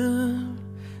soon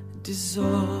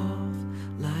dissolve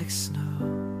like snow.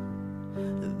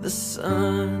 The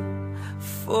sun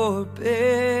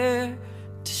forbear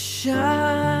to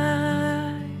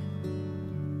shine.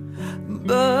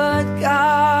 But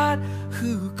God,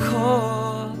 who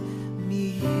called me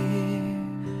here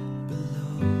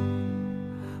below,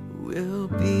 will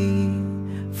be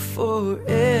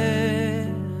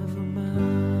forever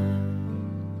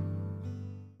mine.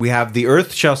 We have the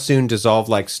earth shall soon dissolve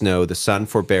like snow, the sun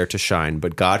forbear to shine,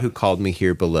 but God who called me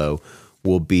here below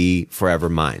will be forever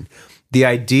mine. The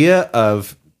idea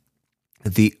of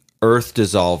the earth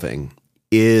dissolving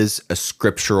is a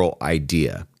scriptural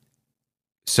idea.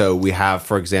 So we have,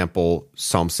 for example,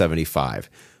 Psalm 75.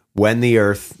 When the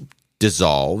earth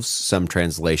dissolves, some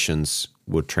translations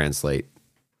would translate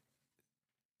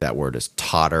that word as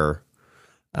totter,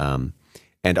 and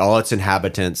all its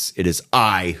inhabitants, it is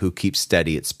I who keep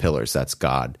steady its pillars. That's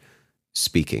God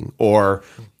speaking. Or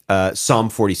Psalm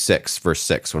 46, verse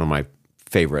 6, one of my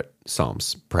favorite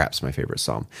psalms, perhaps my favorite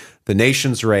psalm. The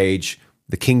nations rage,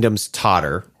 the kingdoms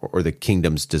totter, or the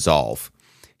kingdoms dissolve.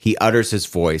 He utters his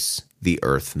voice, the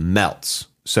earth melts.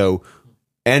 So,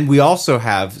 and we also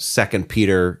have 2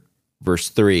 Peter verse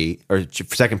 3, or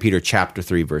 2 Peter chapter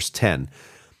 3, verse 10.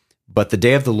 But the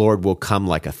day of the Lord will come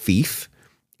like a thief,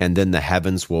 and then the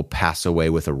heavens will pass away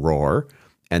with a roar,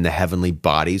 and the heavenly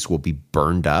bodies will be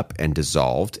burned up and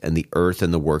dissolved, and the earth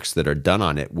and the works that are done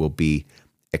on it will be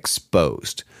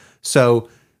exposed. So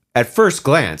at first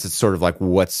glance, it's sort of like,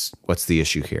 what's the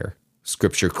issue here?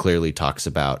 Scripture clearly talks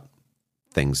about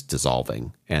things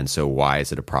dissolving. And so why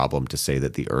is it a problem to say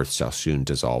that the earth shall soon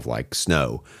dissolve like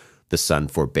snow, the sun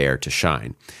forbear to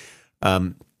shine?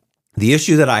 The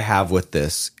issue that I have with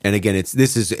this, and again,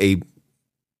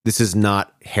 this is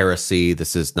not heresy,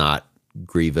 this is not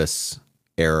grievous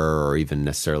error or even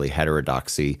necessarily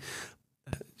heterodoxy,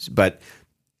 but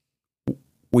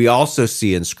we also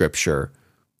see in Scripture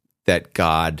that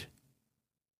God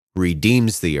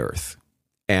redeems the earth,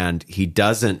 and he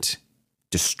doesn't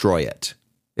destroy it.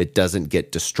 It doesn't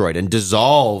get destroyed. And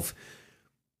dissolve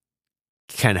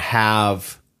can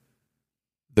have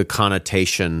the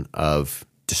connotation of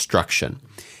destruction.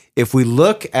 If we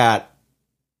look at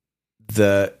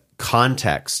the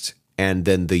context and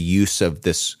then the use of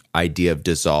this idea of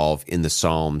dissolve in the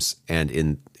Psalms and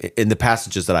in the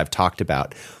passages that I've talked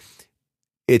about,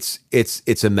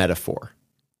 it's a metaphor.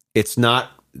 It's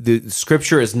not, the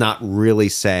Scripture is not really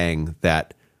saying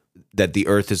that the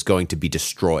earth is going to be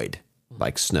destroyed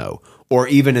like snow. Or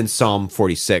even in Psalm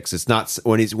 46, it's not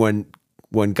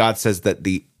when God says that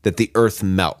the earth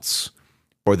melts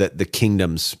or that the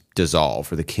kingdoms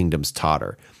dissolve or the kingdoms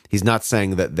totter. He's not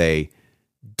saying that they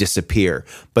disappear.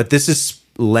 But this is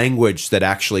language that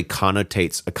actually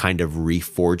connotates a kind of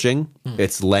reforging.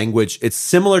 It's language. It's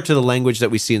similar to the language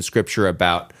that we see in Scripture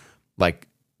about like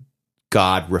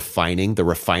God refining, the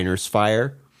refiner's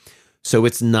fire. So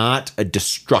it's not a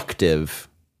destructive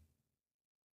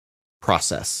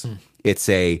process. It's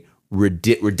a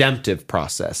redemptive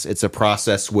process. It's a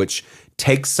process which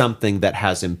takes something that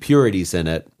has impurities in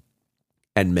it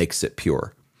and makes it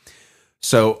pure.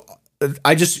 So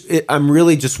I'm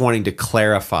really just wanting to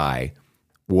clarify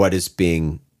what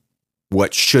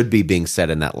should be being said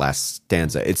in that last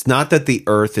stanza. It's not that the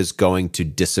earth is going to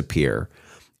disappear.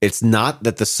 It's not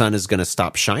that the sun is going to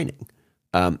stop shining.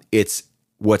 It's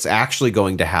what's actually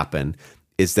going to happen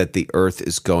is that the earth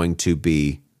is going to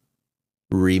be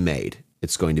remade.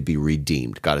 It's going to be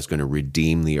redeemed. God is going to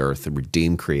redeem the earth and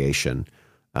redeem creation.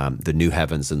 The new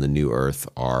heavens and the new earth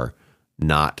are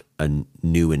not a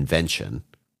new invention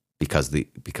because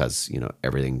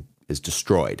everything is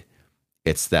destroyed.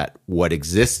 It's that what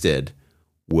existed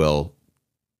will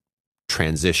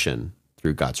transition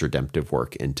through God's redemptive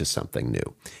work into something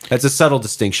new. That's a subtle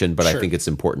distinction, but Sure. I think it's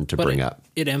important to bring up.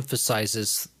 It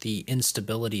emphasizes the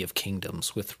instability of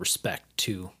kingdoms with respect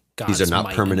to God's These are not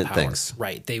might permanent and power. things.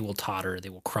 Right. They will totter, they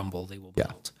will crumble, they will Yeah.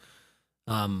 melt.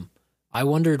 I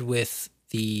wondered with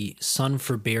the sun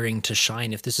forbearing to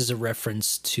shine, if this is a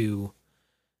reference to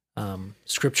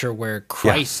Scripture where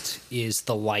Christ is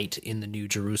the light in the New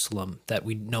Jerusalem, that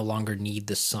we no longer need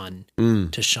the sun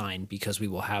to shine because we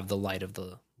will have the light of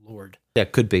the Lord. Yeah,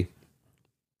 could be.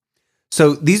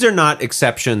 So these are not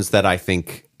exceptions that I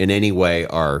think in any way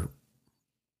are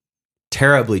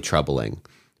terribly troubling,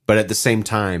 but at the same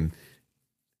time,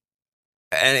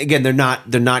 and again, they're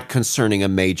not concerning a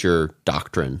major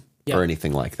doctrine or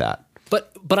anything like that.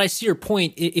 But I see your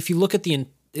point. If you look at the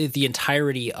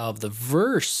entirety of the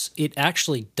verse, it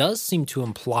actually does seem to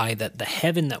imply that the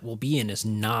heaven that we'll be in is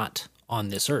not on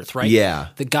this earth, right? Yeah.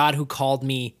 The God who called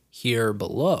me here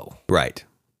below. Right.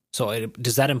 So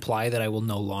does that imply that I will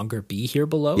no longer be here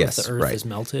below Yes, if the earth right. is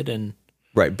melted? And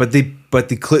Right. But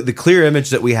the clear image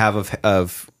that we have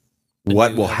of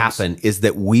what will happen is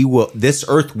that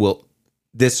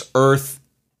this earth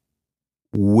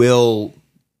will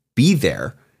be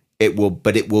there. It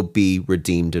will be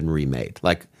redeemed and remade.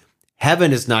 Like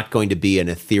heaven is not going to be an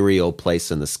ethereal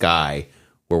place in the sky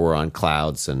where we're on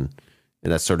clouds and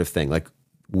that sort of thing. Like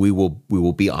we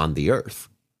will be on the earth,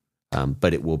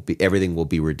 but everything will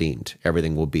be redeemed.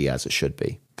 Everything will be as it should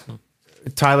be.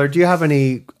 Tyler, do you have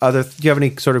any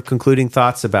sort of concluding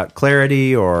thoughts about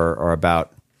clarity or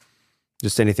about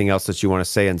just anything else that you want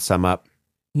to say and sum up?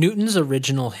 Newton's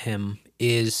original hymn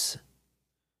is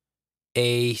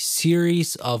a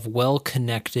series of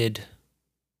well-connected,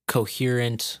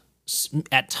 coherent,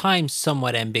 at times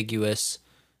somewhat ambiguous,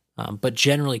 but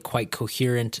generally quite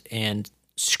coherent and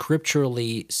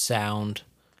scripturally sound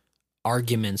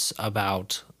arguments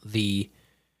about the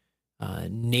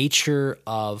nature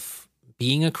of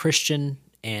being a Christian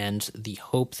and the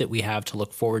hope that we have to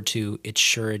look forward to, its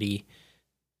surety,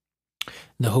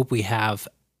 the hope we have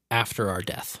after our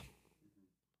death.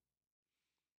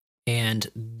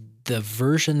 And the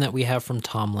version that we have from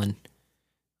Tomlin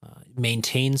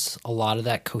maintains a lot of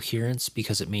that coherence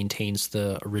because it maintains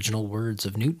the original words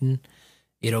of Newton.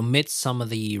 It omits some of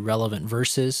the relevant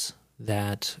verses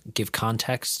that give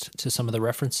context to some of the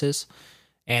references,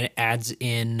 and it adds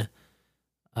in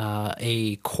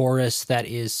a chorus that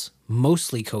is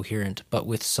mostly coherent, but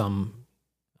with some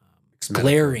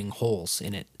glaring holes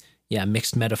in it. Yeah,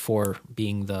 mixed metaphor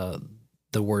being the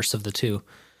worst of the two.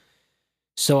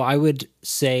 So I would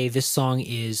say this song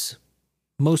is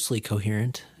mostly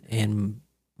coherent and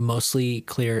mostly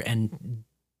clear and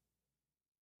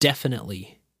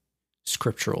definitely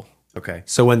scriptural. Okay.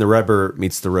 So when the rubber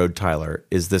meets the road, Tyler,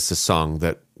 is this a song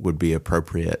that would be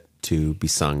appropriate to be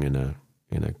sung in a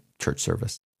church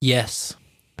service? Yes.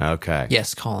 Okay.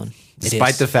 Yes, Colin.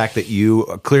 Despite the fact that you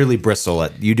clearly bristle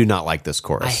at, you do not like this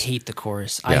chorus. I hate the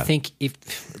chorus. Yeah. I think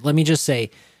let me just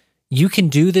say, you can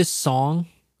do this song,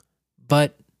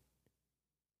 but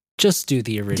just do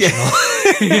the original.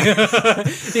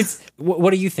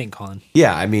 What do you think, Colin?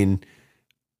 Yeah, I mean,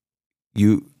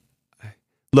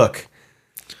 look,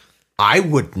 I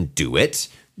wouldn't do it,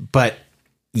 but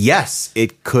yes,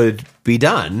 it could be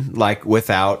done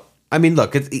without, I mean,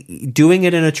 look, doing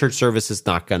it in a church service is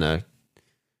not going to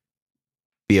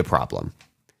be a problem.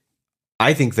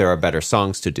 I think there are better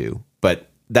songs to do, but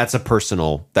that's a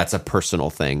personal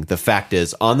thing. The fact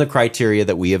is, on the criteria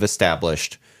that we have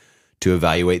established to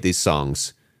evaluate these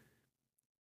songs,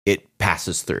 it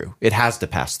passes through. It has to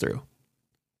pass through.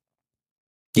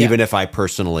 Yeah. Even if I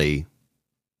personally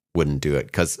wouldn't do it.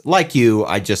 Because like you,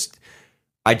 I just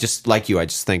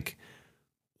think,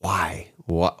 why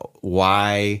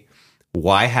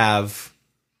have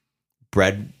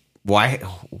bread? Why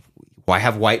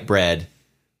have white bread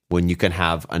when you can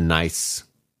have a nice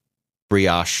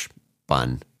brioche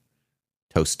bun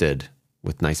toasted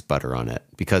with nice butter on it?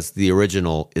 Because the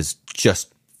original is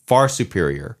just far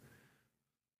superior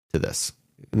to this.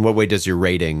 In what way does your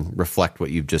rating reflect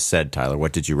what you've just said, Tyler?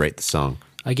 What did you rate the song?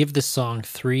 I give this song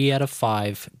 3 out of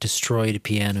 5 destroyed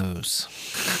pianos.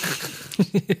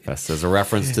 Yes, as a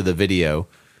reference to the video,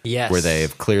 Yes. where they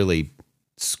have clearly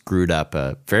screwed up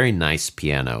a very nice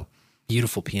piano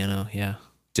Beautiful piano, yeah.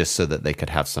 just so that they could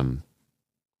have some.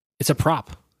 It's a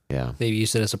prop. Yeah. They've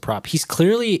used it as a prop. He's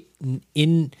clearly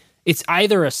in. It's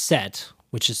either a set,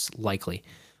 which is likely,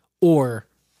 or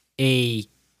he's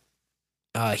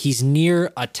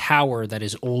near a tower that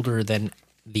is older than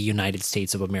the United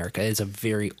States of America. It's a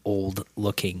very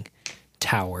old-looking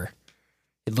tower.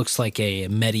 It looks like a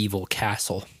medieval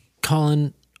castle.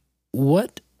 Colin,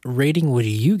 what rating would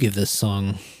you give this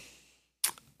song?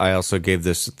 I also gave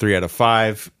this 3 out of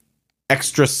 5.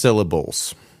 Extra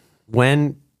syllables.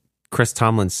 When Chris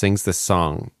Tomlin sings this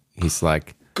song, he's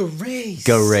like, Grace.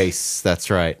 "Go race." That's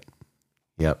right.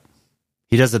 Yep.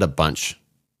 He does it a bunch.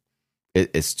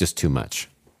 It's just too much.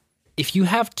 If you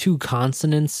have 2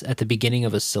 consonants at the beginning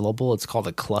of a syllable, it's called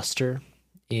a cluster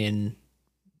in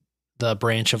the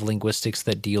branch of linguistics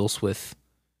that deals with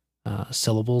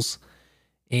syllables.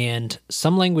 And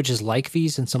some languages like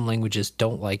these and some languages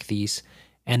don't like these.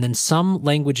 And then some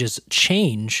languages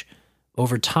change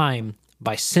over time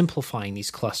by simplifying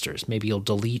these clusters. Maybe you'll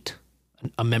delete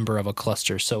a member of a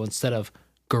cluster. So instead of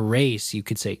grace, you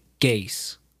could say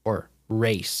gace or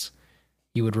race.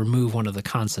 You would remove one of the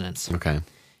consonants. Okay.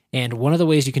 And one of the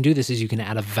ways you can do this is you can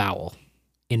add a vowel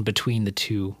in between the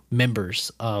 2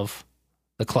 members of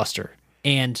the cluster.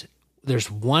 And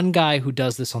there's one guy who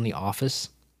does this on The Office,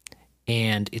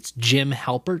 and it's Jim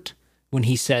Halpert. When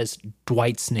he says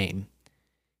Dwight's name,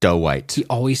 Dwight. he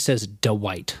always says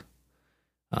Dwight,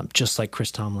 just like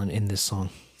Chris Tomlin in this song.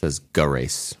 Says "Go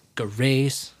race."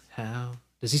 Grace, how?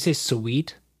 Does he say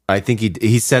sweet? I think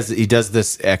he says he does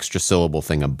this extra syllable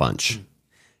thing a bunch.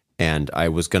 And I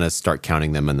was going to start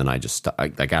counting them, and then I just,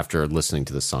 like after listening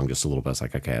to the song just a little bit, I was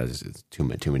like, okay, it's too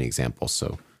many examples.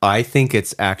 So I think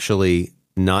it's actually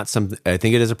not something, I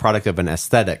think it is a product of an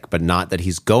aesthetic, but not that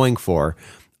he's going for.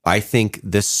 I think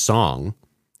this song,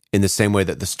 in the same way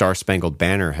that the Star Spangled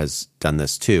Banner has done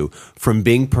this too, from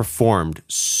being performed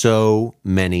so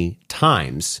many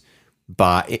times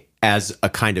as a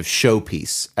kind of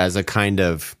showpiece, as a kind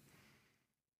of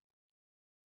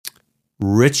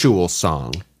ritual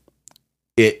song,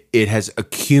 it has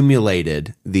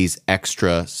accumulated these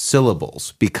extra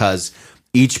syllables because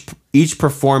each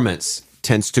performance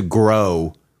tends to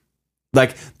grow.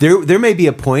 Like there may be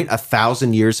a point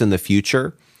 1,000 years in the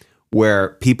future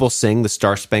where people sing the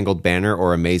Star Spangled Banner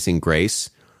or Amazing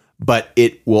Grace, but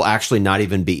it will actually not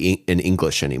even be in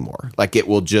English anymore. Like it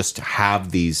will just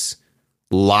have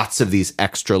lots of these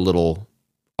extra little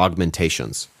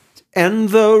augmentations. And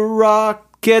the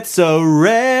rockets are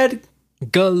red.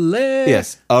 Galere.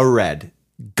 Yes, a red.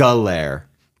 Galere.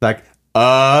 Like,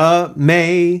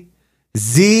 amazing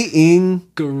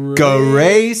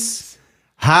grace.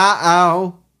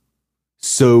 How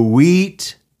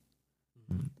sweet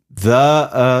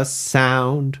the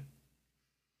sound.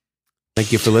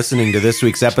 Thank you for listening to this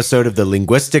week's episode of the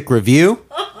Linguistic Review.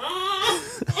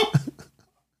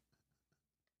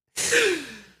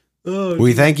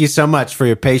 We thank you so much for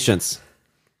your patience,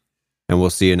 and we'll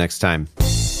see you next time.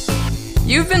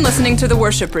 You've been listening to The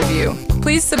Worship Review.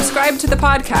 Please subscribe to the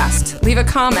podcast, leave a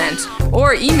comment,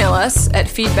 or email us at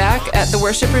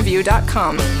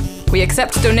feedback@theworshipreview.com. We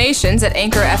accept donations at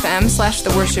Anchor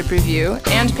FM/theworshipreview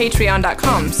and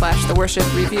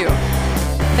patreon.com/theworshipreview.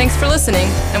 Thanks for listening,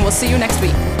 and we'll see you next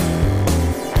week.